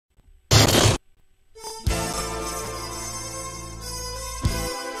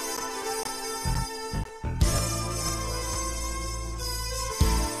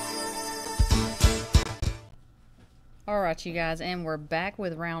brought to you guys, and we're back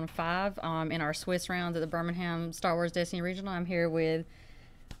with round 5 in our Swiss rounds at the Birmingham Star Wars Destiny Regional. I'm here with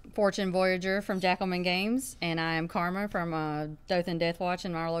Fortune Voyager from Jackalmen Games, and I am Karma from Dothan Deathwatch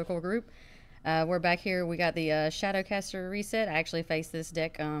in our local group. We're back here. We got the Shadowcaster reset. I actually faced this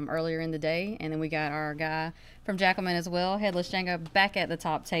deck earlier in the day, and then we got our guy from Jackalmen as well, Headless Django, back at the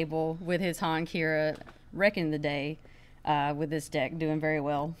top table with his Han qi'ra, wrecking the day. With this deck, doing very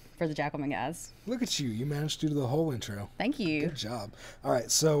well for the Jackalmen guys. Look at you. You managed to do the whole intro. Thank you. Good job. All right,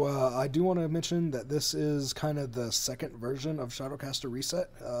 so I do want to mention that this is kind of the second version of Shadowcaster Reset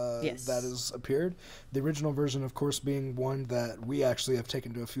that has appeared. The original version, of course, being one that we actually have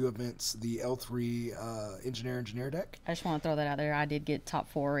taken to a few events, the L3 Engineer deck. I just want to throw that out there. I did get top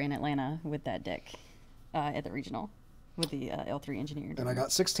 4 in Atlanta with that deck at the regional with the L3 Engineer. And I got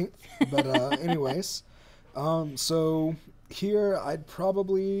 16th, but anyways... So here I'd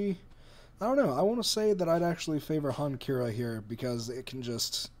probably, I don't know, I want to say that I'd actually favor Han qi'ra here because it can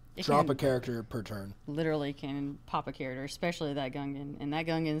just drop a character per turn. Literally can pop a character, especially that Gungan, and that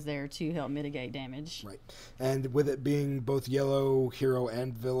Gungan's there to help mitigate damage. Right, and with it being both yellow, hero,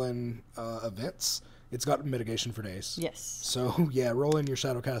 and villain events, it's got mitigation for days. Yes. So yeah, roll in your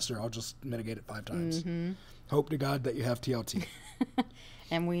Shadowcaster, I'll just mitigate it 5 times. Hope to God that you have TLT.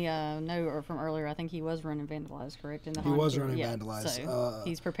 And we know from earlier, I think he was running Vandalize, correct? He was running Vandalize. So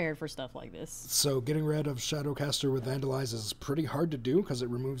he's prepared for stuff like this. So getting rid of Shadowcaster with Vandalize is pretty hard to do because it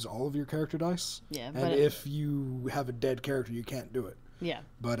removes all of your character dice. Yeah. And if you have a dead character, you can't do it. Yeah.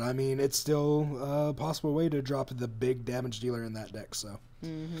 But, I mean, it's still a possible way to drop the big damage dealer in that deck, so.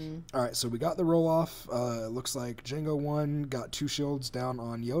 All right, so we got the roll-off. It looks like Django 1 got 2 shields down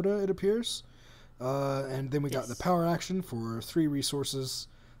on Yoda, it appears. And then we got the power action for 3 resources,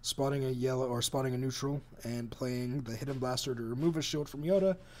 spotting a yellow or spotting a neutral, and playing the hidden blaster to remove a shield from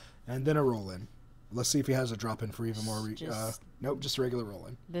Yoda, and then a roll in. Let's see if he has a drop in for even more. Nope, just a regular roll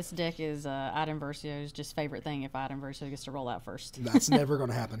in. This deck is Item Versio's just favorite thing if Item Versio gets to roll out first. That's never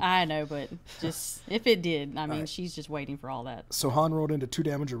going to happen. I know, but just if it did, I mean, she's just waiting for all that. So Han rolled into 2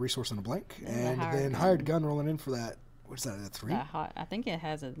 damage, a resource, and a blank, and then Hired Gun rolling in for that. What's that, a 3? I think it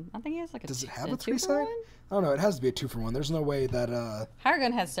has a. I think it has like a. Does it have a 3 side? I don't know. It has to be a 2 for 1. There's no way that. Higher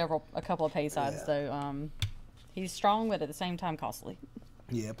Gun has a couple of pay sides though. He's strong, but at the same time costly.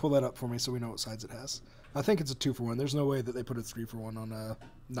 Yeah, pull that up for me so we know what sides it has. I think it's a 2 for 1. There's no way that they put a 3 for 1 on a.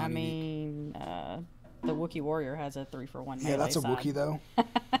 I mean, the Wookiee Warrior has a 3 for 1. Yeah, that's a Wookiee though.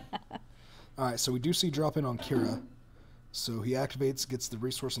 All right, so we do see drop in on qi'ra. So he activates, gets the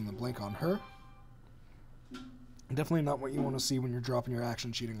resource and the blank on her. Definitely not what you want to see when you're dropping your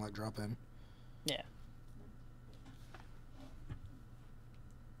action cheating like drop in. Yeah.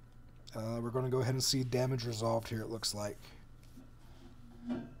 We're going to go ahead and see damage resolved here, it looks like.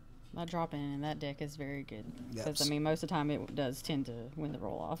 That drop in that deck is very good. Yep. Because, I mean, most of the time it does tend to win the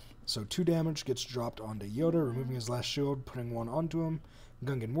roll off. So 2 damage gets dropped onto Yoda, removing his last shield, putting 1 onto him.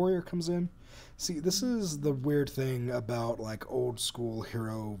 Gungan Warrior comes in. See, this is the weird thing about, like, old school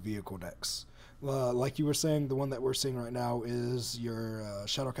hero vehicle decks. Like you were saying, the one that we're seeing right now is your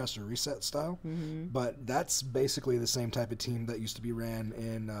Shadowcaster Reset style, but that's basically the same type of team that used to be ran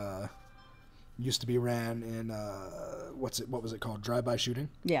in what was it called, drive-by shooting?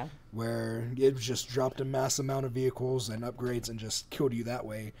 Yeah. Where it just dropped a mass amount of vehicles and upgrades and just killed you that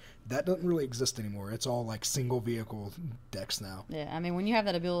way. That doesn't really exist anymore. It's all like single vehicle decks now. Yeah, I mean, when you have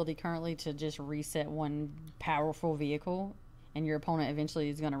that ability currently to just reset one powerful vehicle, and your opponent eventually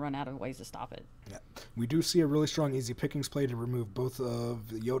is going to run out of ways to stop it. Yeah, we do see a really strong easy pickings play to remove both of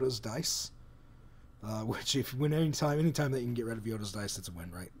Yoda's dice, which if you win anytime that you can get rid of Yoda's dice, it's a win,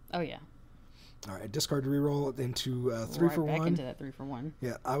 right? Oh yeah. All right, discard reroll into 3 for 1. Back into that 3 for 1.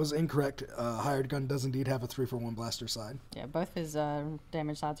 Yeah, I was incorrect. Hired Gun does indeed have a 3 for 1 blaster side. Yeah, both his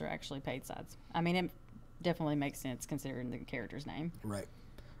damage sides are actually paid sides. I mean, it definitely makes sense considering the character's name. Right.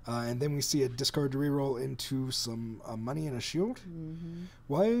 And then we see a discard to reroll into some money and a shield.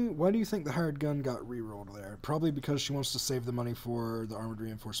 Why do you think the Hired Gun got rerolled there? Probably because she wants to save the money for the armored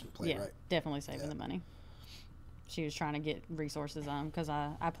reinforcement play, right? Definitely saving the money. She was trying to get resources on because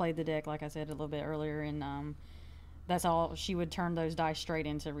I played the deck, like I said a little bit earlier, and that's all. She would turn those dice straight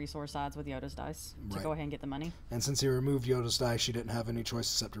into resource sides with Yoda's dice to go ahead and get the money. And since he removed Yoda's dice, she didn't have any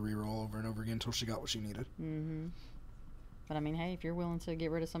choice except to reroll over and over again until she got what she needed. But I mean, hey, if you're willing to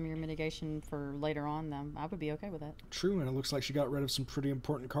get rid of some of your mitigation for later on, then I would be okay with that. True, and it looks like she got rid of some pretty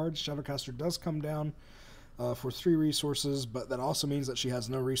important cards. Shadowcaster does come down for 3 resources, but that also means that she has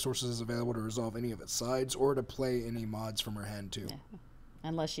no resources available to resolve any of its sides or to play any mods from her hand, too. Yeah.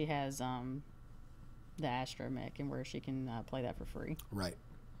 Unless she has the Astromech and where she can play that for free. Right.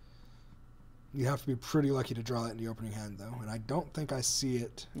 You have to be pretty lucky to draw that in the opening hand, though. And I don't think I see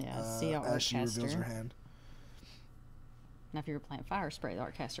it as she reveals her hand. Now, if you were playing Fire Spray, the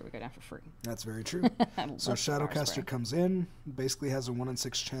Artcaster would go down for free. That's very true. So Shadowcaster comes in, basically has a 1 in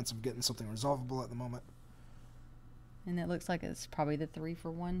 6 chance of getting something resolvable at the moment. And it looks like it's probably the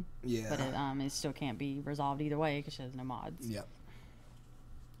 3-for-1. Yeah. But it still can't be resolved either way because she has no mods. Yep.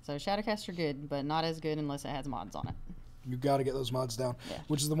 So Shadowcaster good, but not as good unless it has mods on it. You got to get those mods down, yeah.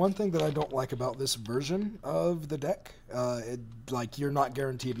 Which is the one thing that I don't like about this version of the deck. You're not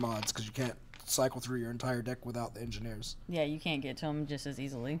guaranteed mods because you can't cycle through your entire deck without the engineers. Yeah, you can't get to them just as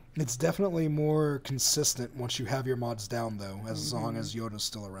easily. It's definitely more consistent once you have your mods down, though, as long as Yoda's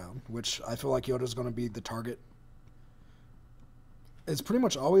still around, which I feel like Yoda's going to be the target. It's pretty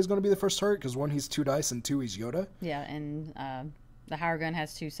much always going to be the first target because 1, he's 2 dice, and 2, he's Yoda. Yeah, and the Higher Gun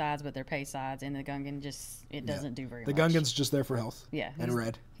has 2 sides, but they're pay sides, and the Gungan doesn't do very much. The Gungan's just there for health. Yeah. And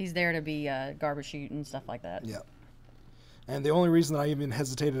red. He's there to be garbage shoot and stuff like that. Yeah. And the only reason that I even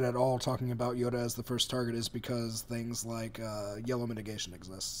hesitated at all talking about Yoda as the first target is because things like yellow mitigation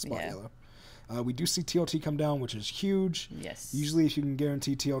exists, spot yellow. We do see TLT come down, which is huge. Yes. Usually if you can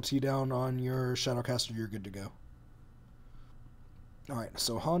guarantee TLT down on your Shadowcaster, you're good to go. Alright,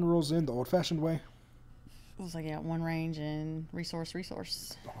 so Han rolls in the old-fashioned way. Looks like I got 1 range and resource.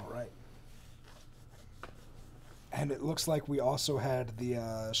 Alright. And it looks like we also had the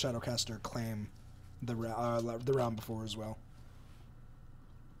Shadowcaster claim the round before as well.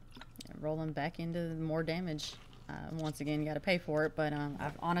 Yeah, rolling back into more damage. Once again, you got to pay for it, but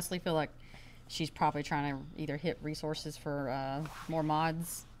I honestly feel like she's probably trying to either hit resources for more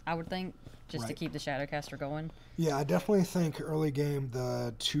mods, I would think, just to keep the Shadowcaster going. Yeah, I definitely think early game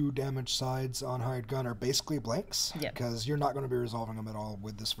the 2 damage sides on Hired Gun are basically blanks. Yep. Because you're not going to be resolving them at all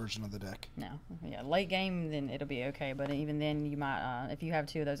with this version of the deck. No. Yeah, late game, then it'll be okay, but even then you might, if you have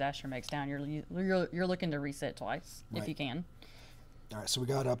 2 of those Astromechs down, you're looking to reset twice, if you can. Alright, so we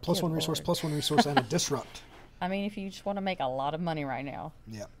got a +1 resource, and a Disrupt. I mean, if you just want to make a lot of money right now.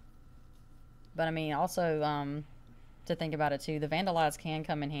 Yeah. But I mean, also, to think about it too, the Vandalize can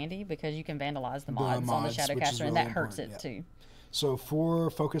come in handy because you can vandalize the mods on the Shadowcaster, and that hurts it too. So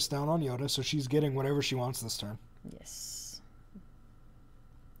 4 focus down on Yoda, so she's getting whatever she wants this turn. Yes.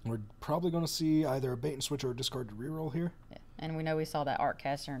 We're probably going to see either a bait and switch or a discard to reroll here. Yeah. And we know we saw that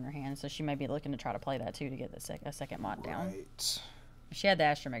Artcaster in her hand, so she may be looking to try to play that too to get a second mod down. Right. If she had the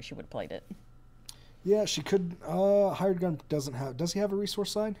Astromech, she would have played it. Yeah, she could. Hired Gun doesn't have. Does he have a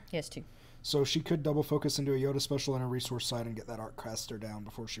resource side? He has 2. So she could double focus into a Yoda special and a resource side and get that Artcaster down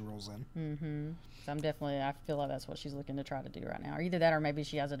before she rolls in. So I feel like that's what she's looking to try to do right now. Or either that or maybe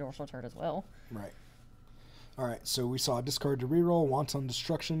she has a dorsal turret as well. Right. Alright, so we saw discard to reroll, Wanton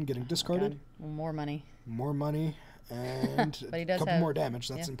Destruction getting discarded. Well, more money. More money, and but he a couple more damage.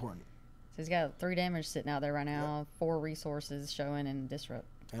 That's important. So he's got 3 damage sitting out there right now, 4 resources showing, and Disrupt.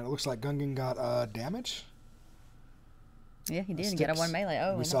 And it looks like Gungan got damage. Yeah, he did. He got a 1 melee.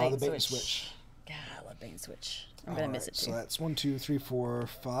 Oh, we saw the bait and switch. God, I love bait and switch. I'm gonna miss it too. So that's 1, 2, 3, 4,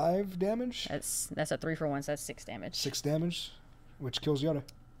 5 damage. That's a 3-for-1, so that's 6 damage. 6 damage, which kills Yoda.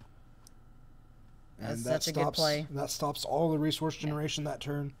 And that's a good play. That stops all the resource generation that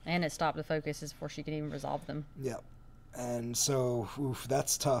turn. And it stopped the focuses before she could even resolve them. Yeah. And so,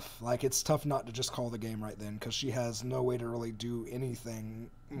 that's tough. Like, it's tough not to just call the game right then, because she has no way to really do anything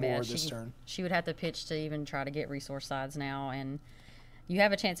more this turn. She would have to pitch to even try to get resource sides now, and you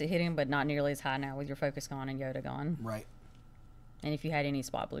have a chance at hitting, but not nearly as high now with your focus gone and Yoda gone. Right. And if you had any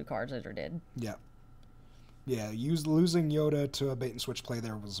spot blue cards, those are dead. Yeah. Yeah, losing Yoda to a bait and switch play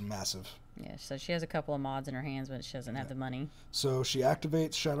there was massive. Yeah, so she has a couple of mods in her hands, but she doesn't have the money. So she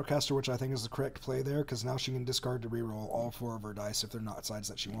activates Shadowcaster, which I think is the correct play there, because now she can discard to reroll all 4 of her dice if they're not sides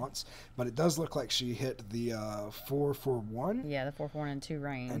that she wants. But it does look like she hit the 4-for-1. Yeah, the 4-for-1 and 2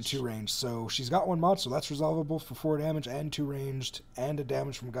 range. And 2 range. So she's got 1 mod, so that's resolvable for 4 damage and 2 ranged and a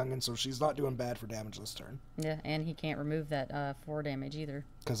damage from Gungan, so she's not doing bad for damage this turn. Yeah, and he can't remove that 4 damage either.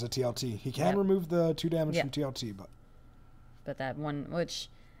 Because of TLT. He can remove the 2 damage from TLT, but that one, which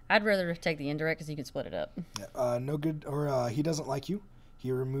I'd rather take the indirect because you can split it up. Yeah, no good, or he doesn't like you.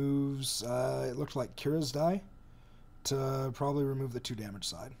 He removes, it looked like qi'ra's die to probably remove the 2 damage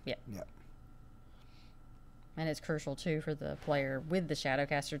side. Yeah. Yeah. And it's crucial, too, for the player with the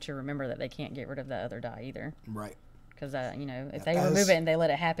Shadowcaster to remember that they can't get rid of the other die either. Right. Because, if they remove it and they let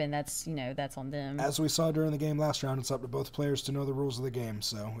it happen, that's, that's on them. As we saw during the game last round, it's up to both players to know the rules of the game.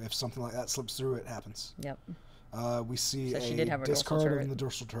 So if something like that slips through, it happens. Yep. We see so a discard on the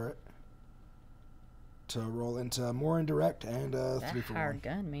dorsal turret to roll into more indirect and 3 for 1. Hired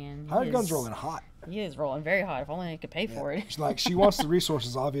gun, man. Hired gun's rolling hot. He is rolling very hot. If only I could pay for it. Like, she wants the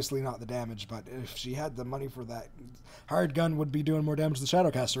resources, obviously not the damage, but if she had the money for that, hired gun would be doing more damage than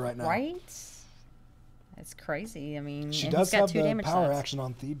Shadowcaster right now. Right? It's crazy. I mean, she does have the power sides. action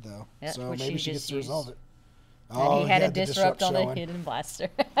on Theed, though, Yep, so maybe she gets to resolve it. And he had a disrupt on the hidden blaster.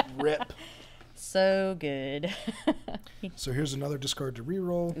 Rip. So good. So here's another discard to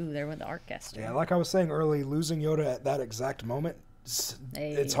reroll. Ooh, there went the Artcaster. Yeah, like I was saying early, losing Yoda at that exact moment,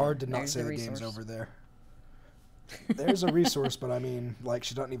 it's hard to not say the game's over there. There's a resource, but I mean, like,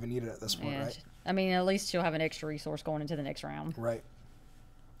 she doesn't even need it at this point, right? I mean, at least she'll have an extra resource going into the next round. Right.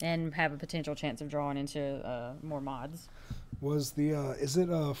 And have a potential chance of drawing into more mods. Was the, is it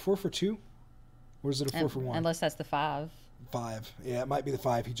a 4 for 2? Or is it a 4 for 1? Unless that's the 5. 5. Yeah, it might be the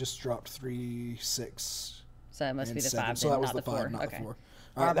 5. He just dropped 3, 6. So it must be the 5. So that was the 5, not the 4.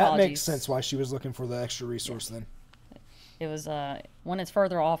 All right, that makes sense why she was looking for the extra resource then. It was, when it's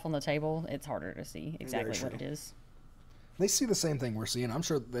further off on the table, it's harder to see exactly what it is. They see the same thing we're seeing. I'm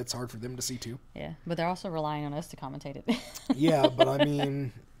sure it's hard for them to see too. Yeah, but they're also relying on us to commentate it. Yeah, but I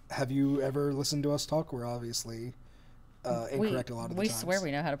mean, have you ever listened to us talk? We're obviously incorrect a lot of the times. We swear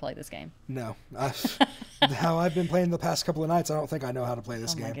we know how to play this game. No. How I've been playing the past couple of nights, I don't think I know how to play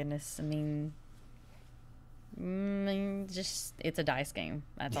this game. Oh my goodness. I mean, just, it's a dice game.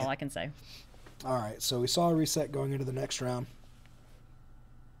 That's all I can say. All right, so we saw a reset going into the next round.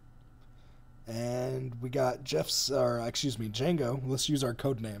 And we got Django. Let's use our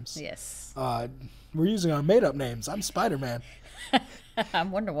code names. Yes. We're using our made-up names. I'm Spider-Man.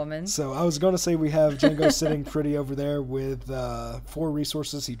 I'm Wonder Woman. So I was going to say we have Django sitting pretty over there with 4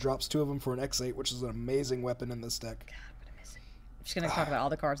 resources. He drops 2 of them for an X8, which is an amazing weapon in this deck. God, I'm going to miss it. I'm just going to talk about all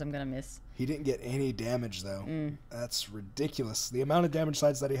the cards I'm going to miss. He didn't get any damage, though. That's ridiculous. The amount of damage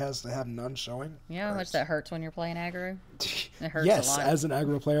sides that he has to have none showing. You know how much that hurts when you're playing aggro? It hurts yes, a lot. as an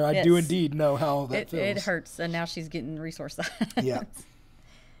aggro player, I do indeed know how that feels. It hurts, and now she's getting resource sides. Yeah.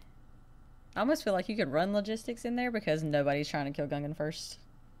 I almost feel like you could run logistics in there because nobody's trying to kill Gungan first.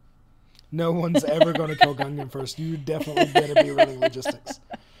 No one's ever going to kill Gungan first. You definitely better be running logistics.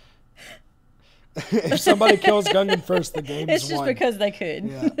 If somebody kills Gungan first, the game's won. It's just because they could.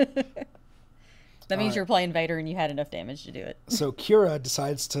 Yeah. That means you're playing Vader and you had enough damage to do it. So qi'ra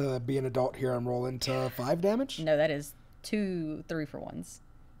decides to be an adult here and roll into 5 damage? No, that is 2 3-for-1s.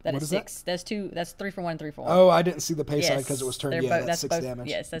 That is 6. That's 2. That's 3 for 1, 3 for 1. Oh, I didn't see the pay side because it was turned. Yeah, that's 6 damage.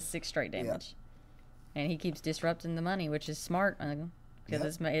 Yes, that's 6 straight damage. Yeah. And he keeps disrupting the money, which is smart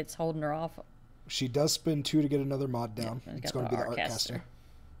because it's holding her off. She does spend 2 to get another mod down. It's going to be the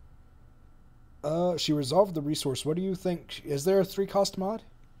Artcaster. She resolved the resource. What do you think? Is there a 3-cost mod?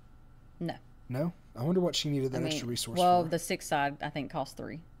 No. No? I wonder what she needed that extra resource for. The the 6 side, I think, costs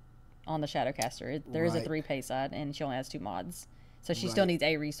 3 on the Shadowcaster. There is a 3 pay side, and she only has 2 mods. So she still needs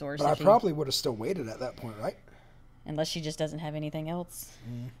a resource. But I probably would have still waited at that point, right? Unless she just doesn't have anything else.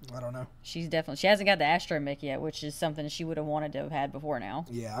 I don't know. She hasn't got the Astromech yet, which is something she would have wanted to have had before now.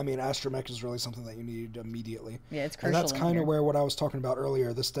 Yeah, I mean, Astromech is really something that you need immediately. Yeah, it's crucial. And that's kind of where what I was talking about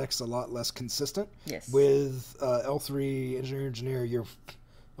earlier. This deck's a lot less consistent. Yes. With L3 Engineer, you're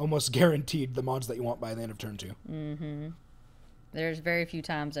almost guaranteed the mods that you want by the end of turn 2. Mm-hmm. There's very few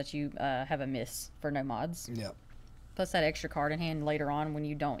times that you have a miss for no mods. Yep. Plus that extra card in hand later on when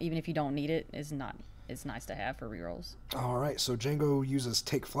you don't, even if you don't need it, it's nice to have for rerolls. All right, so Django uses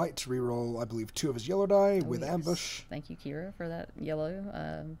Take Flight to reroll, I believe, 2 of his yellow die with Ambush. Thank you, qi'ra, for that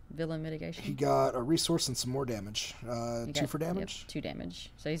yellow villain mitigation. He got a resource and some more damage. 2 for damage? Yep, 2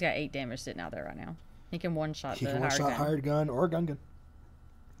 damage. So he's got 8 damage sitting out there right now. He can one-shot the hired gun or Gungan.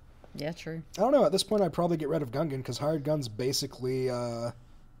 Yeah, true. I don't know. At this point, I'd probably get rid of Gungan because hired gun's basically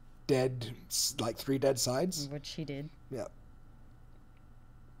dead, like 3 dead sides. Which he did. Yeah.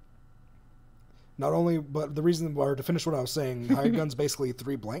 Not only, but the reason, or to finish what I was saying, hired gun's basically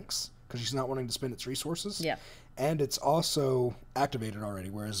 3 blanks because she's not wanting to spend its resources. Yeah. And it's also activated already,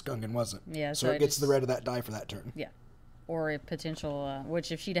 whereas Gungan wasn't. Yeah. So it gets the red of that die for that turn. Yeah. Or a potential,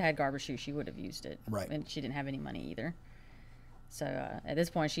 which if she'd had Garbage Shoe, she would have used it. Right. And she didn't have any money either. So at this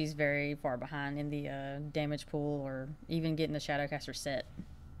point, she's very far behind in the damage pool or even getting the Shadowcaster set.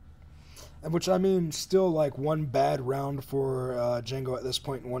 Which, I mean, still like 1 bad round for Django at this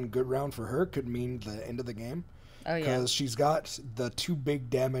point and 1 good round for her could mean the end of the game. Oh, yeah. Because she's got the 2 big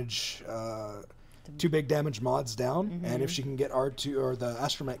damage mods down, and if she can get R2 or the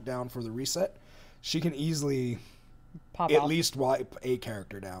Astromech down for the reset, she can easily at least wipe a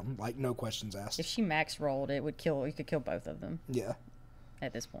character down, like no questions asked. If she max rolled, it could kill both of them. Yeah.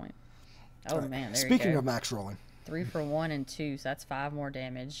 At this point. Oh, man. Speaking of max rolling. 3 for 1 and 2, so that's 5 more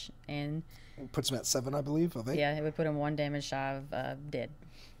damage. And puts him at 7, I believe, of 8. yeah, it would put him 1 damage shy of dead.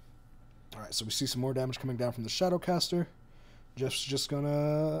 All right, so we see some more damage coming down from the Shadowcaster. Jeff's just gonna...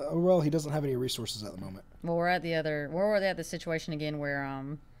 Oh, well, he doesn't have any resources at the moment. Well, we're at the situation again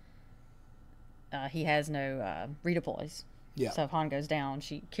where he has no redeploys. Yeah. So if Han goes down,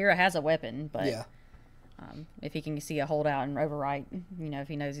 qi'ra has a weapon, but yeah. If he can see a holdout and overwrite, if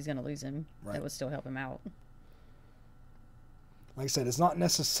he knows he's going to lose him, right. that would still help him out. Like I said, it's not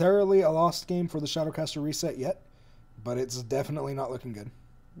necessarily a lost game for the Shadowcaster reset yet, but it's definitely not looking good.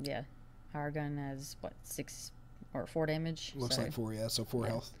 Yeah. Our gun has, 6 or 4 damage? Looks like 4, yeah, so 4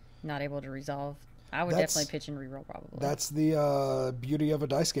 health. Not able to resolve. I would definitely pitch and reroll, probably. That's the beauty of a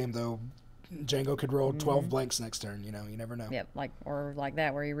dice game, though. Django could roll 12 blanks next turn, you never know. Yep, like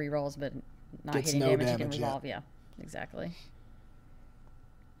that, where he rerolls, but not Gets hitting no damage, he can damage, resolve. Yeah, exactly.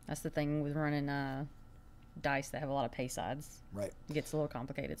 That's the thing with running dice that have a lot of pay sides. Right. It gets a little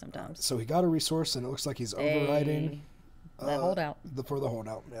complicated sometimes. So he got a resource, and it looks like he's overriding that holdout. For the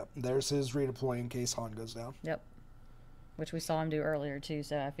holdout. Yep. There's his redeploy in case Han goes down. Yep. Which we saw him do earlier too,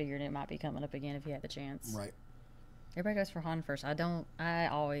 so I figured it might be coming up again if he had the chance. Right. Everybody goes for Han first. I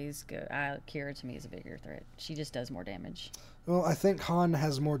always go. qi'ra to me is a bigger threat. She just does more damage. Well, I think Han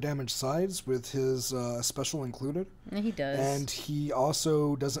has more damage sides with his special included. And he does. And he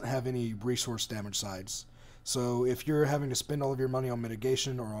also doesn't have any resource damage sides. So if you're having to spend all of your money on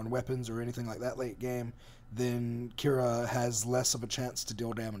mitigation or on weapons or anything like that late game, then qi'ra has less of a chance to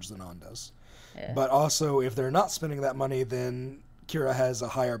deal damage than Han does. Yeah. But also, if they're not spending that money, then qi'ra has a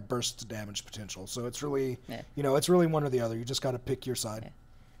higher burst damage potential. So it's really, it's really one or the other. You just got to pick your side. Yeah.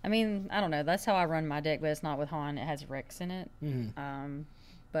 I mean, I don't know. That's how I run my deck, but it's not with Han. It has Rex in it. Mm-hmm.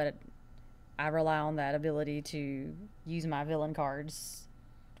 But I rely on that ability to use my villain cards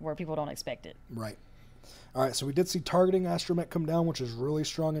where people don't expect it. Right. All right, so we did see targeting Astromech come down, which is really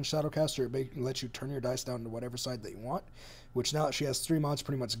strong in Shadowcaster. It lets you turn your dice down to whatever side that you want, which now that she has 3 mods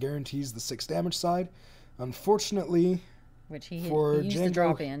pretty much guarantees the 6 damage side. Unfortunately... Which he used to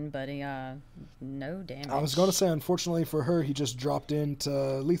drop in, but he, no damage. I was going to say, unfortunately for her, he just dropped into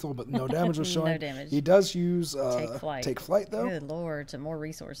lethal, but no damage was showing. No damage. He does use Take flight, though. Good lord, to more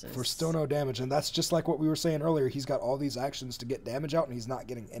resources. For still no damage, and that's just like what we were saying earlier. He's got all these actions to get damage out, and he's not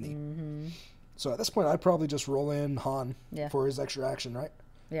getting any. Mm-hmm. So at this point, I'd probably just roll in Han for his extra action, right?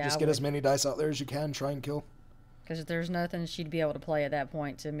 Yeah, just get as many dice out there as you can, try and kill. Because there's nothing she'd be able to play at that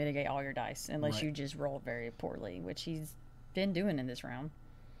point to mitigate all your dice, unless you just roll very poorly, which he's been doing in this round.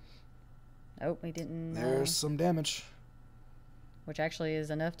 Oh, he didn't. There's some damage. Which actually is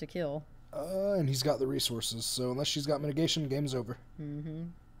enough to kill. And he's got the resources, so unless she's got mitigation, game's over. Mm-hmm.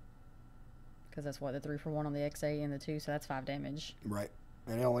 Because that's what, the 3 for 1 on the XA and the 2, so that's 5 damage. Right.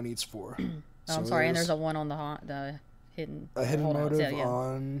 And he only needs 4. So I'm sorry, and there's a 1 on the hidden... A hidden motive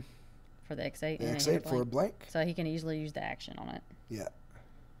on... For the X8. The X8 for a blank. So he can easily use the action on it. Yeah.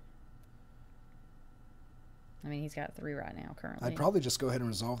 I mean, he's got 3 right now, currently. I'd probably just go ahead and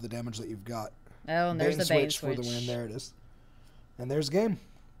resolve the damage that you've got. Oh, and there's the bait and switch. For the win. There it is. And there's game.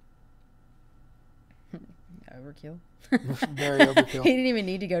 Overkill. Very overkill. He didn't even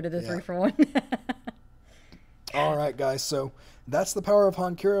need to go to the 3 for 1. All right, guys. So that's the power of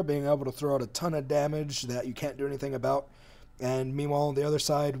Han qi'ra, being able to throw out a ton of damage that you can't do anything about. And meanwhile, on the other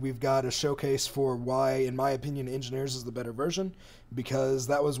side, we've got a showcase for why, in my opinion, Engineers is the better version, because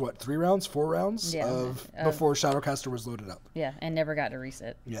that was, 4 rounds before Shadowcaster was loaded up. Yeah, and never got to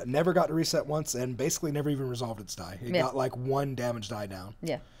reset. Yeah, never got to reset once, and basically never even resolved its die. It got, 1 damage die down.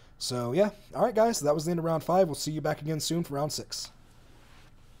 Yeah. So, yeah. All right, guys, that was the end of round 5. We'll see you back again soon for round 6.